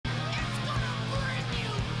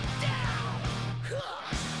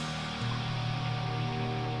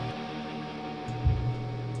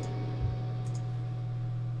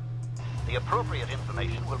The appropriate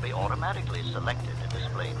information will be automatically selected and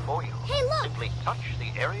displayed for you. Hey, look! Simply touch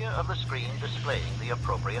the area of the screen displaying the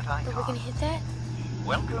appropriate icon. Are we gonna hit that?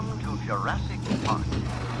 Welcome to Jurassic Park.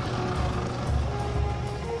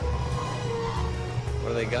 What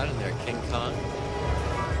do they got in there? King Kong?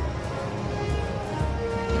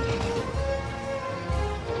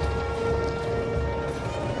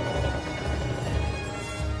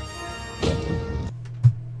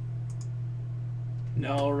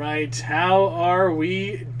 All right, how are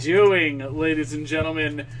we doing, ladies and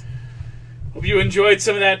gentlemen? Hope you enjoyed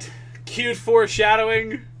some of that cute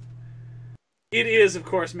foreshadowing. It is, of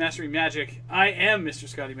course, Mastering Magic. I am Mr.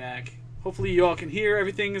 Scotty Mac. Hopefully you all can hear.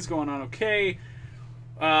 Everything is going on okay.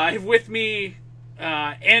 I have with me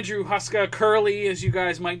Andrew Huska Curly, as you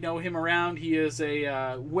guys might know him around. He is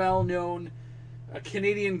a well-known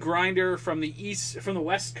Canadian grinder from the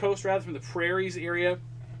West Coast, rather, from the Prairies area.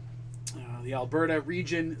 The Alberta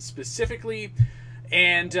region specifically,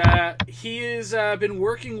 and he has been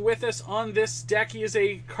working with us on this deck. He is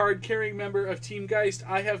a card-carrying member of Team Geist.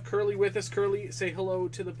 I have Curly with us. Curly, say hello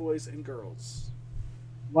to the boys and girls.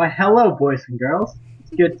 Why, hello, boys and girls. It's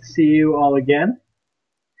good to see you all again.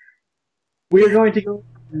 We are going to go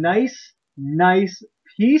on a nice,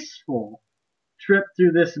 peaceful trip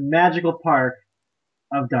through this magical park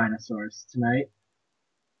of dinosaurs tonight.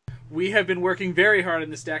 We have been working very hard on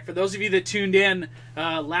this deck. For those of you that tuned in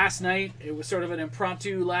last night, it was sort of an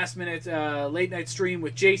impromptu, last-minute, late-night stream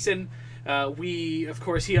with Jason. Of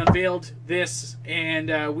course, he unveiled this,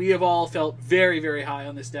 and we have all felt very, very high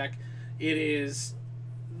on this deck. It is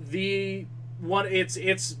the one.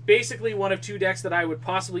 It's basically one of two decks that I would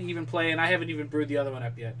possibly even play, and I haven't even brewed the other one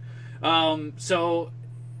up yet. So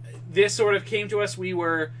this sort of came to us. We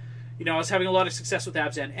were... I was having a lot of success with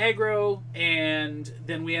Abzan aggro, and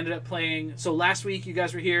then we ended up playing... So last week, you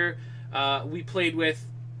guys were here. We played with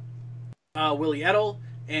Willie Edel,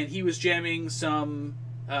 and he was jamming some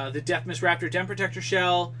the Deathmiss Raptor Den Protector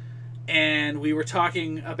shell, and we were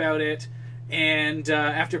talking about it. And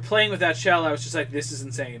after playing with that shell, I was just like, this is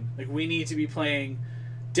insane. Like, we need to be playing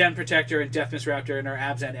Den Protector and Deathmiss Raptor in our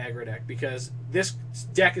Abzan aggro deck, because this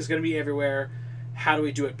deck is going to be everywhere. How do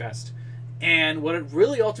we do it best? And what it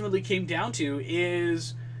really ultimately came down to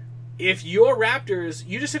is, if your Raptors,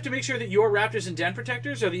 you just have to make sure that your Raptors and Den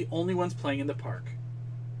Protectors are the only ones playing in the park.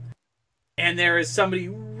 And there is somebody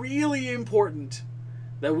really important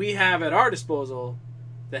that we have at our disposal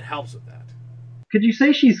that helps with that. Could you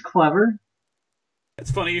say she's clever? It's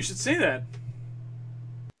funny you should say that.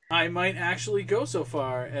 I might actually go so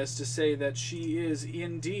far as to say that she is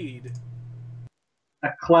indeed A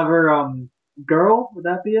clever, girl? Would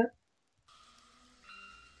that be it?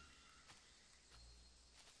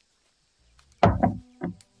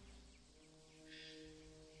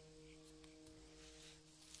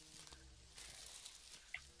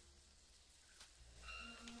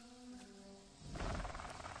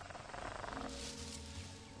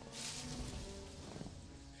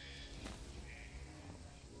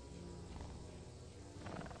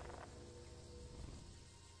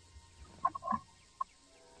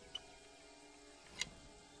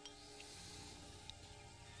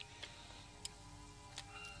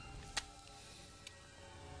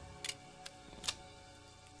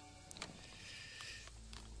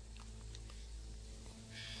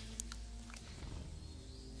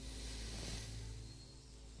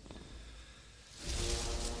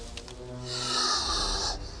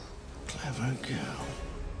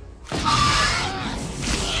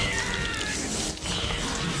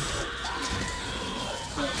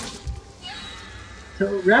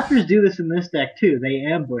 So Raptors do this in this deck too. They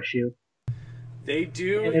ambush you. They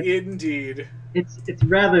do indeed. It's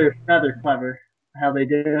rather clever how they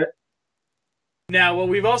do it. Now, what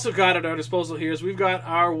we've also got at our disposal here is we've got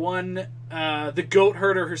our one, the goat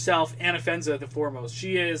herder herself, Anafenza, the foremost.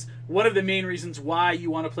 She is one of the main reasons why you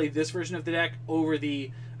want to play this version of the deck over the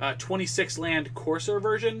 26-land Corsair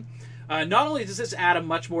version. Not only does this add a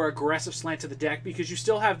much more aggressive slant to the deck, because you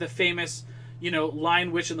still have the famous,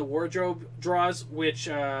 Lion Witch in the Wardrobe draws, which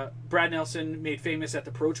Brad Nelson made famous at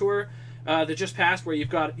the Pro Tour that just passed, where you've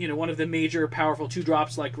got, one of the major powerful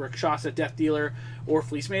 2-drops like Rakshasa, Death Dealer, or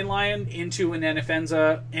Fleecemane Lion into an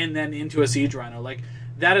Anafenza and then into a Siege Rhino. Like,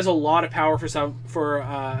 that is a lot of power for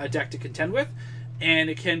a deck to contend with,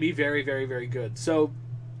 and it can be very, very, very good. So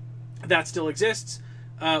that still exists.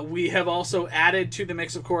 We have also added to the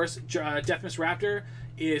mix, of course, Deathmiss Raptor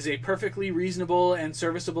is a perfectly reasonable and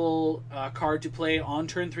serviceable card to play on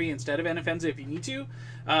turn 3 instead of Anafenza if you need to.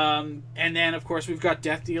 And then, of course, we've got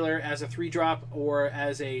Death Dealer as a 3-drop, or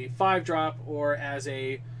as a 5-drop, or as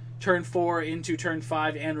a turn 4 into turn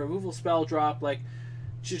 5 and removal spell drop. Like,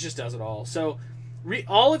 She just does it all. So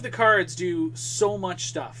all of the cards do so much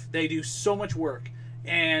stuff. They do so much work.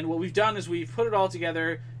 And what we've done is we've put it all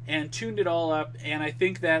together and tuned it all up. And I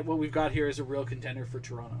think that what we've got here is a real contender for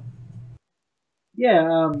Toronto.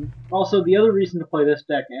 Yeah, also, the other reason to play this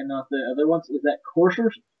deck and not the other ones is that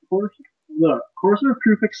Courser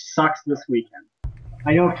Prufix sucks this weekend.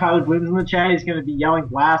 I know if Tyler Bloom's in the chat, he's going to be yelling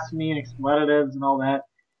blasphemy and expletives and all that.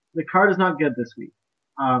 The card is not good this week.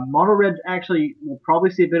 Mono Red actually will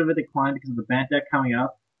probably see a bit of a decline because of the Bant deck coming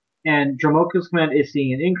up, and Dromoka's Command is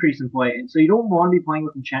seeing an increase in play, and so you don't want to be playing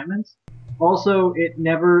with enchantments. Also, it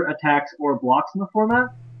never attacks or blocks in the format,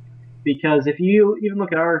 because if you even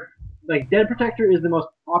look at our... Like, Dead Protector is the most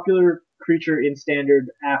popular creature in Standard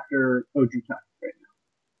after Ojutai right now.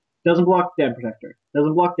 Doesn't block Dead Protector,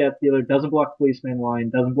 doesn't block Death Dealer, doesn't block Policeman Line,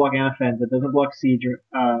 doesn't block Anafenza, doesn't block Siege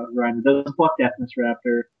Rhino, doesn't block Deathness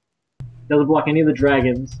Raptor, doesn't block any of the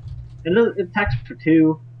dragons, and it attacks for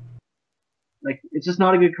 2. Like, it's just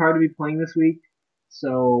not a good card to be playing this week,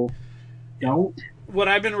 so don't. What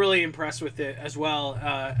I've been really impressed with it as well,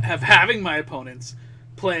 having my opponents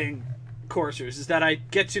playing Coursers, is that I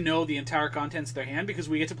get to know the entire contents of their hand because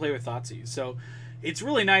we get to play with Thoughtseize. So it's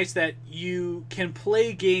really nice that you can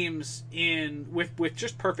play games with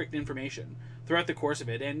just perfect information throughout the course of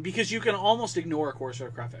it, and because you can almost ignore Courser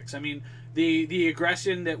Prefix. I mean, the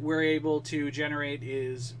aggression that we're able to generate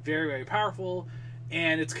is very, very powerful,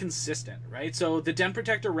 and it's consistent, right? So the Den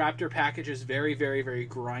Protector Raptor package is very, very, very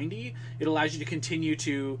grindy. It allows you to continue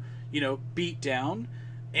to, beat down.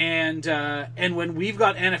 And when we've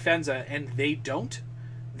got Anafenza and they don't,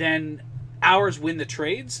 then ours win the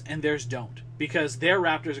trades and theirs don't, because their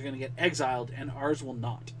Raptors are going to get exiled and ours will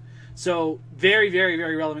not. So very, very,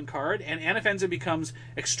 very relevant card, and Anafenza becomes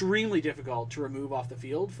extremely difficult to remove off the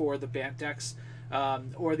field for the Bant decks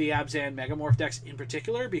or the Abzan Megamorph decks in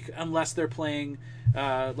particular, unless they're playing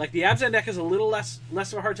like the Abzan deck is a little less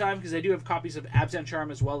of a hard time because they do have copies of Abzan Charm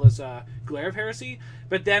as well as Glare of Heresy,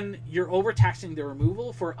 but then you're overtaxing the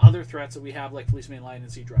removal for other threats that we have like Policeman Lion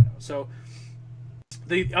and Siege Rhino. So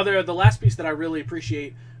the last piece that I really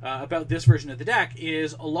appreciate about this version of the deck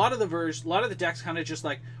is a lot of the decks kind of just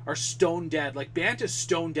like are stone dead. Like Bant is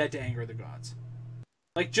stone dead to Anger of the Gods,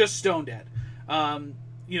 like just stone dead.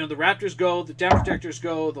 The Raptors go, the Den Protectors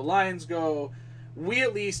go, the Lions go. We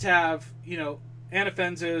at least have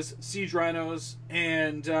Anafenzas, Siege Rhinos,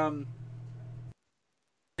 and then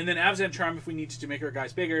Abzan Charm if we need to make our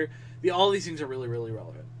guys bigger. All these things are really, really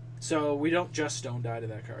relevant. So we don't just stone die to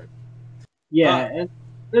that card. Yeah, and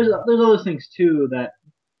there's other things too that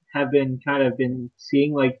have been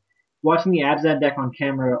seeing, like watching the Abzan deck on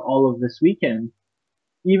camera all of this weekend.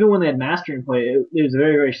 Even when they had Master in play, it was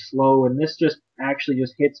very, very slow, and this just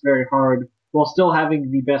hits very hard while still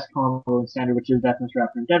having the best combo in Standard, which is Deathness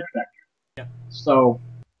Raptor and Dead Protector. Yeah. So,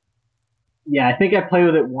 yeah, I think I played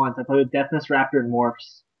with it once. I played with Deathness Raptor and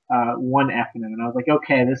Morphs, one F in them, and I was like,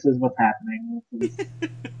 okay, this is what's happening.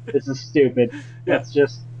 This is stupid. Yeah. Let's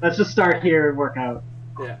just start here and work out.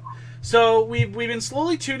 Yeah. So we've been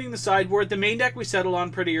slowly tuning the sideboard. The main deck we settled on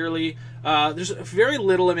pretty early. There's a very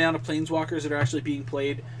little amount of Planeswalkers that are actually being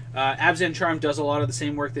played. Abzan Charm does a lot of the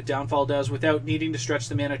same work that Downfall does without needing to stretch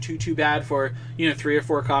the mana too bad for 3 or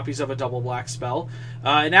 4 copies of a double black spell.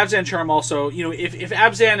 And Abzan Charm also, if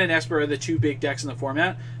Abzan and Esper are the 2 big decks in the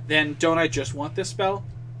format, then don't I just want this spell?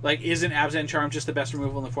 Like, isn't Abzan Charm just the best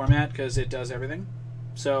removal in the format because it does everything?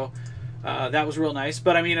 So that was real nice.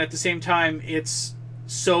 But I mean, at the same time, it's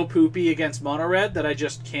so poopy against mono red that I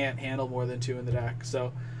just can't handle more than 2 in the deck.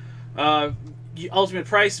 So Ultimate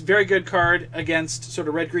Price, very good card against sort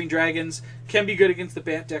of red-green dragons. Can be good against the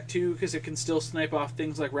Bant deck too, because it can still snipe off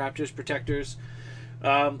things like Raptors, Protectors,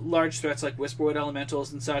 large threats like Whisperwood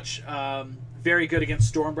Elementals and such. Very good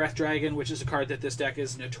against Stormbreath Dragon, which is a card that this deck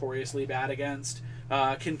is notoriously bad against.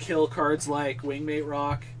 Can kill cards like Wingmate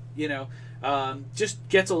Rock, just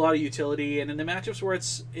gets a lot of utility, and in the matchups where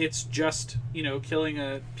it's just killing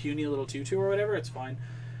a puny little 2/2 or whatever, it's fine.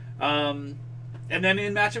 And then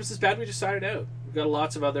in matchups as bad, we just side it out. We've got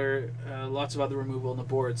lots of other removal on the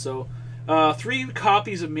board. So 3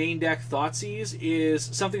 copies of main deck Thoughtseize is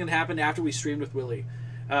something that happened after we streamed with Willie.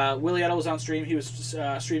 Willie Edel was on stream. He was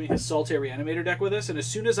streaming his Saltaire Reanimator deck with us, and as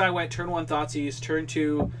soon as I went turn 1 Thoughtseize, turn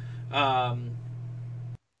 2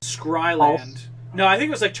 Scryland. No, I think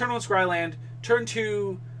it was like turn 1 Scryland, turn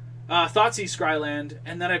 2 Thoughtseize Scryland,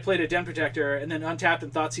 and then I played a Den Protector, and then untapped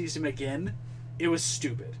and Thoughtseized him again. It was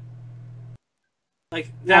stupid. Like,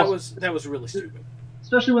 that was really stupid.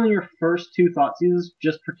 Especially when your first 2 Thoughtseizes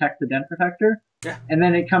just protect the Den Protector. Yeah. And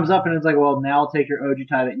then it comes up and it's like, well, now I'll take your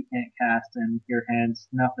Ojutai that you can't cast, and your hand's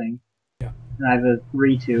nothing. Yeah. And I have a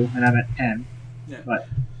 3/2, and I'm at 10. Yeah. But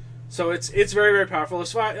So it's very, very powerful.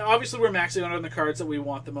 It's fine. Obviously, we're maxing out on the cards that we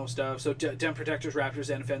want the most of. So Den Protectors, Raptors,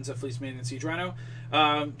 Anafenza, Fleeceman, and Siege Rhino.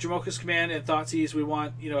 Jamoka's Command and Thoughtseize, we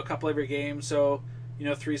want, a couple every game. So,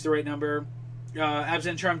 3's the right number.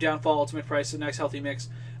 Abzan, Charm, Downfall, Ultimate Price, a nice healthy mix.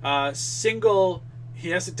 Single,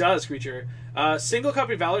 yes it does, creature. Single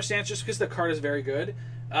copy Valor Stance, just because the card is very good.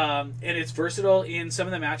 And it's versatile in some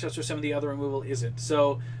of the matchups where some of the other removal isn't.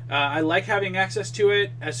 So I like having access to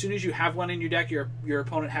it. As soon as you have one in your deck, your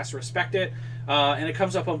opponent has to respect it. And it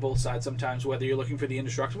comes up on both sides sometimes, whether you're looking for the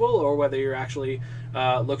indestructible or whether you're actually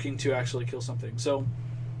looking to actually kill something. So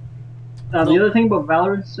the other thing about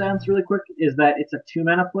Valorant Stance, really quick, is that it's a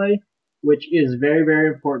 2-mana play, which is very, very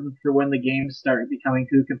important for when the games start becoming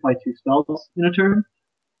who can play 2 spells in a turn.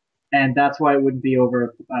 And that's why it wouldn't be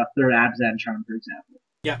over a third Abzan Charm, for example.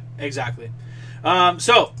 Yeah, exactly.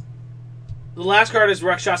 So, the last card is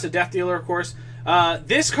Rakshasa Death Dealer, of course.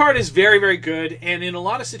 This card is very, very good, and in a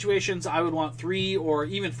lot of situations, I would want 3 or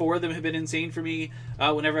even 4 of them have been insane for me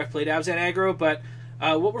whenever I've played Abzan aggro, but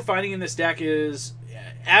what we're finding in this deck is,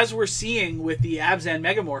 as we're seeing with the Abzan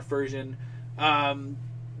Megamorph version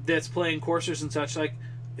that's playing coursers and such, like,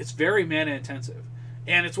 it's very mana intensive.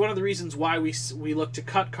 And it's one of the reasons why we look to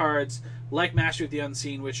cut cards like Master of the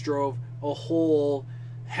Unseen, which drove a whole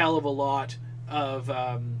hell of a lot of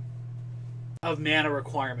mana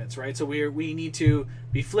requirements, right? So we need to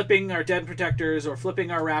be flipping our Den Protectors or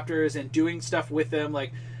flipping our Raptors and doing stuff with them,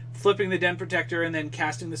 like flipping the Den Protector and then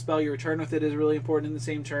casting the spell you return with it is really important in the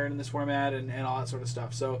same turn in this format, and all that sort of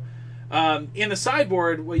stuff. So in the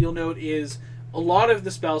sideboard, what you'll note is a lot of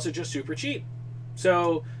the spells are just super cheap.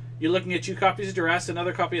 So you're looking at 2 copies of Duress,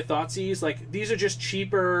 another copy of Thoughtseize. Like, these are just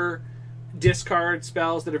cheaper discard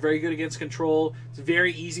spells that are very good against control. It's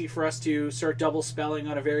very easy for us to start double spelling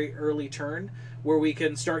on a very early turn, where we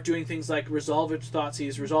can start doing things like resolve a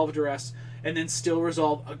Thoughtseize, resolve a Duress, and then still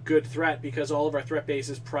resolve a good threat, because all of our threat base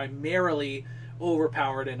is primarily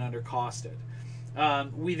overpowered and undercosted.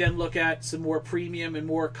 We then look at some more premium and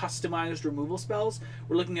more customized removal spells.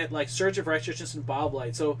 We're looking at like Surge of Righteousness and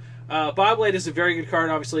Bobblight. So Bobblight is a very good card,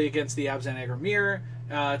 obviously, against the Abzan aggro mirror.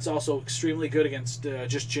 It's also extremely good against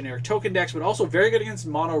just generic token decks, but also very good against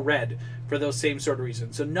mono red for those same sort of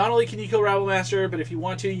reasons. So not only can you kill Rabble Master, but if you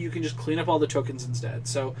want to, you can just clean up all the tokens instead.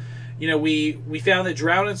 So, we found that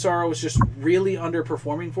Drown in Sorrow was just really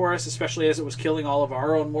underperforming for us, especially as it was killing all of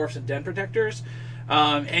our own morphs and Den Protectors.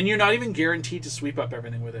 And you're not even guaranteed to sweep up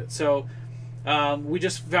everything with it. So we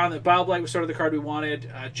just found that Bobblight was sort of the card we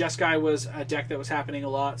wanted. Jeskai was a deck that was happening a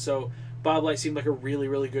lot, so Bobblight seemed like a really,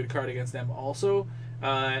 really good card against them also.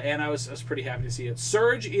 And I was pretty happy to see it.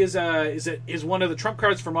 Surge is one of the trump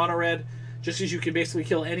cards for mono red, just because you can basically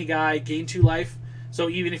kill any guy, gain 2 life. So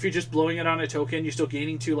even if you're just blowing it on a token, you're still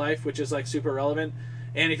gaining 2 life, which is like super relevant.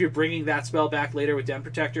 And if you're bringing that spell back later with Den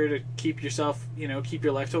Protector to keep yourself, keep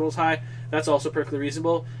your life totals high, that's also perfectly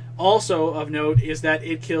reasonable. Also of note is that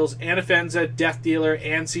it kills Anafenza, Death Dealer,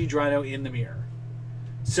 and Siege Rhino in the mirror.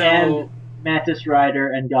 So, and Mantis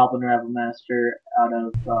Rider and Goblin Rabble Master out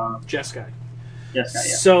of Jeskai. Jeskai,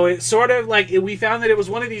 yeah. So it's sort of like we found that it was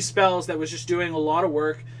one of these spells that was just doing a lot of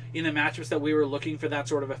work in the matchups that we were looking for that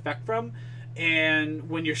sort of effect from. And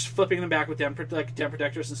when you're flipping them back with Den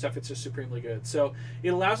Protectors and stuff, it's just supremely good. So it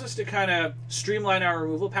allows us to kind of streamline our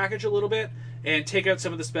removal package a little bit and take out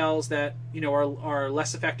some of the spells that are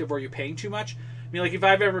less effective or you're paying too much. I mean, like if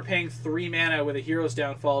I've ever paying 3 mana with a Hero's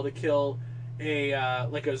Downfall to kill a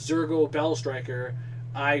Zergo Bell Striker,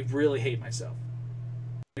 I really hate myself.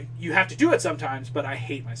 You have to do it sometimes, but I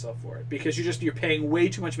hate myself for it because you're paying way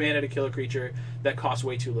too much mana to kill a creature that costs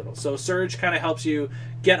way too little. So Surge kind of helps you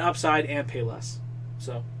get upside and pay less.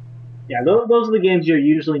 So yeah, those are the games you're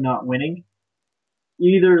usually not winning.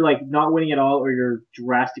 Either like not winning at all, or you're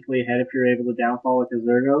drastically ahead if you're able to downfall with a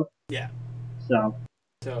Zergo. Yeah.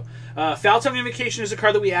 So Foul Tongue Invocation is a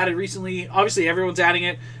card that we added recently. Obviously, everyone's adding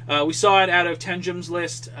it. We saw it out of Tenjum's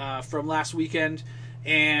list from last weekend.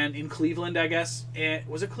 And in Cleveland, I guess.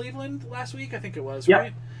 Was it Cleveland last week? I think it was,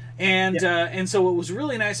 right? And so what was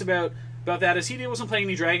really nice about that is he wasn't playing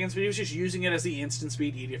any dragons, but he was just using it as the instant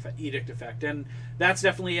speed edict effect. And that's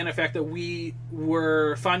definitely an effect that we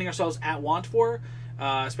were finding ourselves at want for,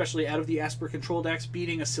 especially out of the Esper control decks.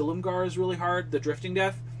 Beating a Silumgar is really hard, the Drifting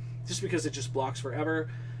Death, just because it just blocks forever.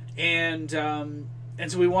 And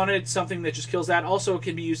so we wanted something that just kills that. Also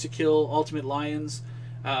can be used to kill Ultimate Lions,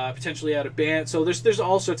 potentially out of ban. So there's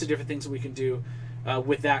all sorts of different things that we can do.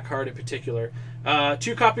 with that card in particular.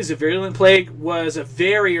 2 copies of Virulent Plague was a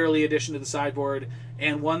very early addition to the sideboard,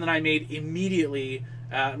 and one that I made immediately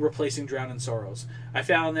replacing Drown in Sorrows. I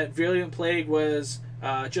found that Virulent Plague was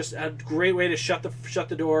just a great way to shut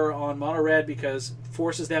the door on mono red, because it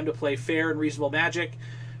forces them to play fair and reasonable Magic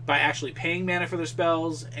by actually paying mana for their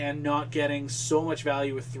spells and not getting so much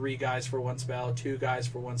value with 3 guys for 1 spell, 2 guys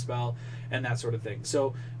for 1 spell, and that sort of thing.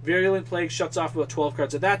 So Virulent Plague shuts off about 12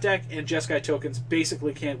 cards of that deck, and Jeskai tokens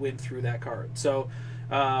basically can't win through that card. So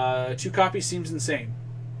 2 copies seems insane.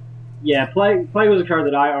 Yeah, Plague was a card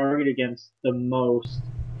that I argued against the most.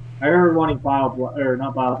 I remember wanting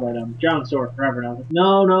Drown Sword forever, and I was like,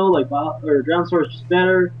 no, like Drown Sword is just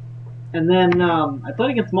better. And then I played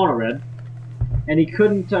against Mono Red, and he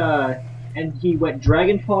couldn't, and he went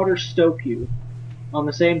Dragon Fodder Stoke you on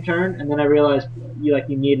the same turn, and then I realized you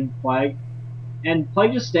needed Plague. And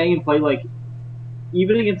Plague just staying in play, like,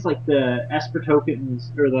 even against like the Esper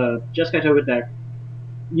tokens or the Jeskai token deck,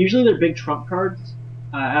 usually their big trump cards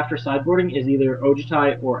after sideboarding is either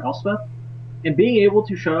Ojutai or Elspeth. And being able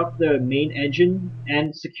to shut up the main engine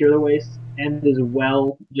and secure the waste, and as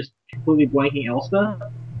well just completely blanking Elspeth,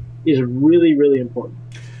 is really, really important.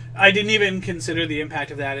 I didn't even consider the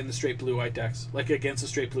impact of that in the straight blue-white decks, like against the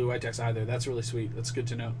straight blue-white decks either. That's really sweet. That's good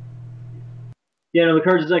to know. Yeah, no, the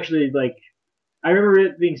card is actually, like, I remember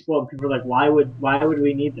it being spoiled. People were like, why would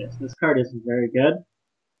we need this? This card isn't very good.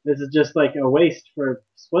 This is just like a waste for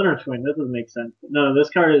Splinter Twin. That doesn't make sense. But no, this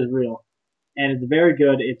card is real. And it's very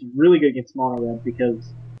good. It's really good against Mono Red,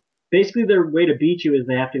 because basically their way to beat you is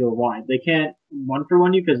they have to go wide. They can't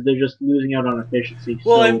 1-for-1 you because they're just losing out on efficiency.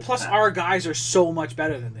 Well, and plus our guys are so much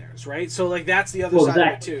better than theirs, right? So like that's the other side of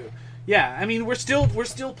it too. Yeah, I mean we're still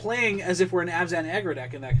playing as if we're an Abzan aggro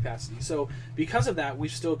deck in that capacity. So because of that,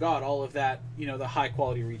 we've still got all of that, the high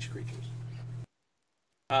quality reach creatures.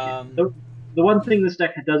 The one thing this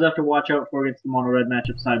deck does have to watch out for against the Mono Red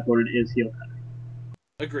matchup sideboarded is Heel Cutter.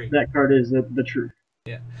 Agreed. That card is the truth.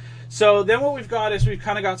 Yeah. So then what we've got is we've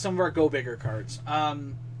kind of got some of our Go Bigger cards.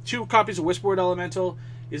 2 copies of Whisperwood Elemental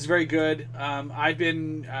is very good. I've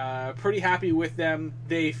been pretty happy with them.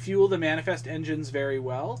 They fuel the manifest engines very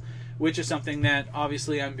well, which is something that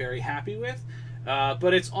obviously I'm very happy with.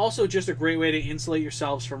 But it's also just a great way to insulate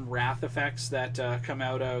yourselves from wrath effects that come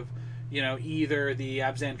out of either the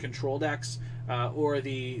Abzan control decks or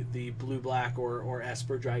the blue-black or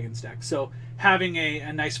Esper Dragons deck. So having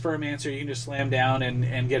a nice firm answer you can just slam down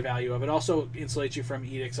and get value of. It also insulates you from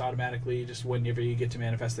edicts automatically just whenever you get to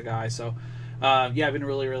manifest the guy. So yeah, I've been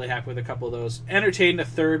really, really happy with a couple of those. Entertained a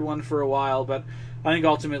third one for a while, but I think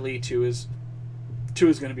ultimately 2 is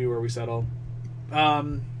going to be where we settle.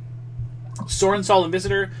 Sorin Solemn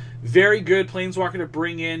Visitor, very good planeswalker to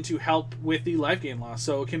bring in to help with the life gain loss.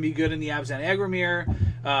 So it can be good in the Abzan aggro mirror.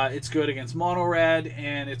 It's good against mono red,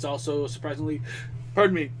 and it's also surprisingly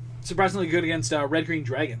good against red-green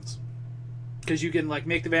dragons, because you can like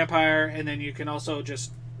make the vampire, and then you can also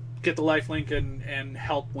just get the lifelink and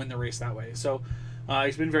help win the race that way. So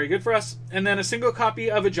he's been very good for us. And then a single copy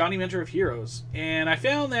of Ajani Mentor of Heroes, and I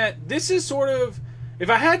found that this is sort of, if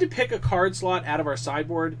I had to pick a card slot out of our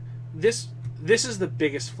sideboard, this is the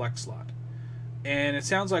biggest flex slot. And it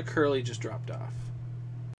sounds like Curly just dropped off.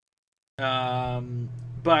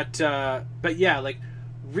 But yeah, like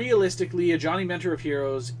realistically, Ajani Mentor of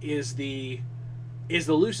Heroes is the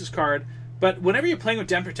loosest card. But whenever you're playing with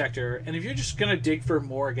Den Protector, and if you're just gonna dig for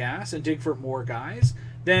more gas and dig for more guys,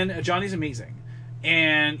 then Ajani's amazing.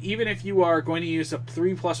 And even if you are going to use a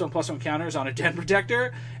 3+1/+1 counters on a Den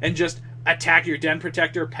Protector and just attack your Den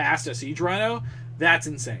Protector past a Siege Rhino, that's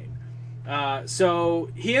insane. So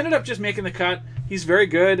he ended up just making the cut. He's very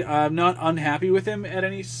good. I'm not unhappy with him at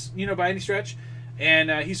any, by any stretch.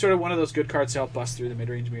 And he's sort of one of those good cards to help bust through the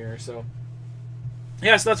mid-range mirror. So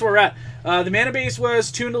yeah, so that's where we're at. The mana base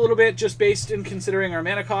was tuned a little bit just based in considering our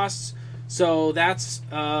mana costs. So that's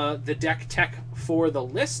the deck tech for the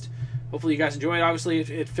list. Hopefully you guys enjoy it. Obviously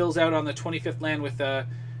it fills out on the 25th land with the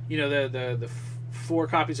 4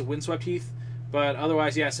 copies of Windswept Heath. But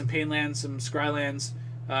otherwise, yeah, some Pain lands, some Scry lands,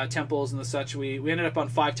 temples and the such. We ended up on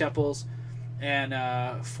 5 temples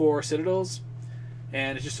and 4 citadels,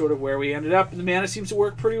 and it's just sort of where we ended up, and the mana seems to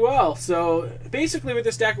work pretty well. So basically with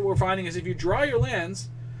this deck, what we're finding is if you draw your lands,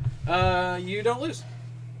 you don't lose.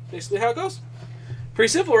 Basically how it goes. Pretty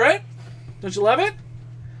simple, right? Don't you love it?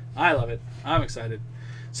 I love it. I'm excited.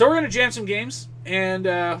 So we're going to jam some games, and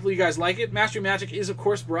hopefully you guys like it. Mastery Magic is, of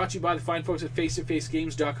course, brought to you by the fine folks at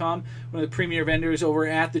FaceToFaceGames.com, one of the premier vendors over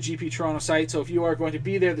at the GP Toronto site. So if you are going to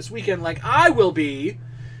be there this weekend like I will be,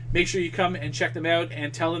 make sure you come and check them out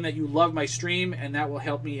and tell them that you love my stream, and that will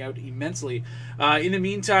help me out immensely. In the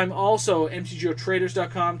meantime, also,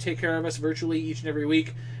 mtgotraders.com, take care of us virtually each and every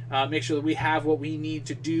week. Make sure that we have what we need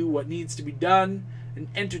to do, what needs to be done, and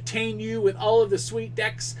entertain you with all of the sweet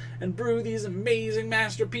decks and brew these amazing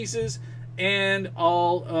masterpieces and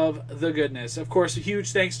all of the goodness. Of course, a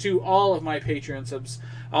huge thanks to all of my Patreon subs,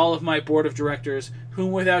 all of my board of directors,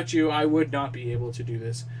 whom without you I would not be able to do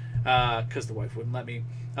this, because the wife wouldn't let me.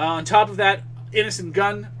 On top of that, Innocent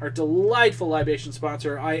Gun, our delightful libation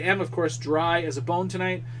sponsor. I am, of course, dry as a bone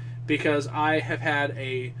tonight because I have had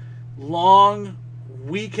a long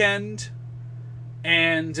weekend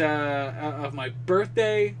and of my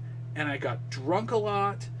birthday, and I got drunk a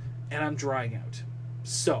lot, and I'm drying out.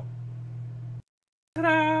 So,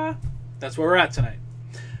 ta-da! That's where we're at tonight.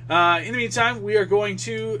 In the meantime, we are going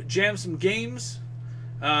to jam some games.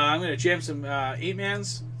 I'm going to jam some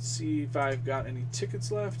 8-mans. Let's see if I've got any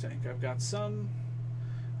tickets left. I think I've got some.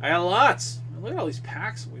 I got lots. Look at all these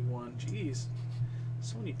packs we won. Jeez.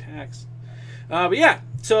 So many packs. But yeah,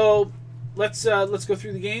 so let's go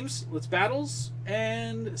through the games. Let's battles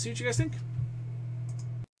and see what you guys think.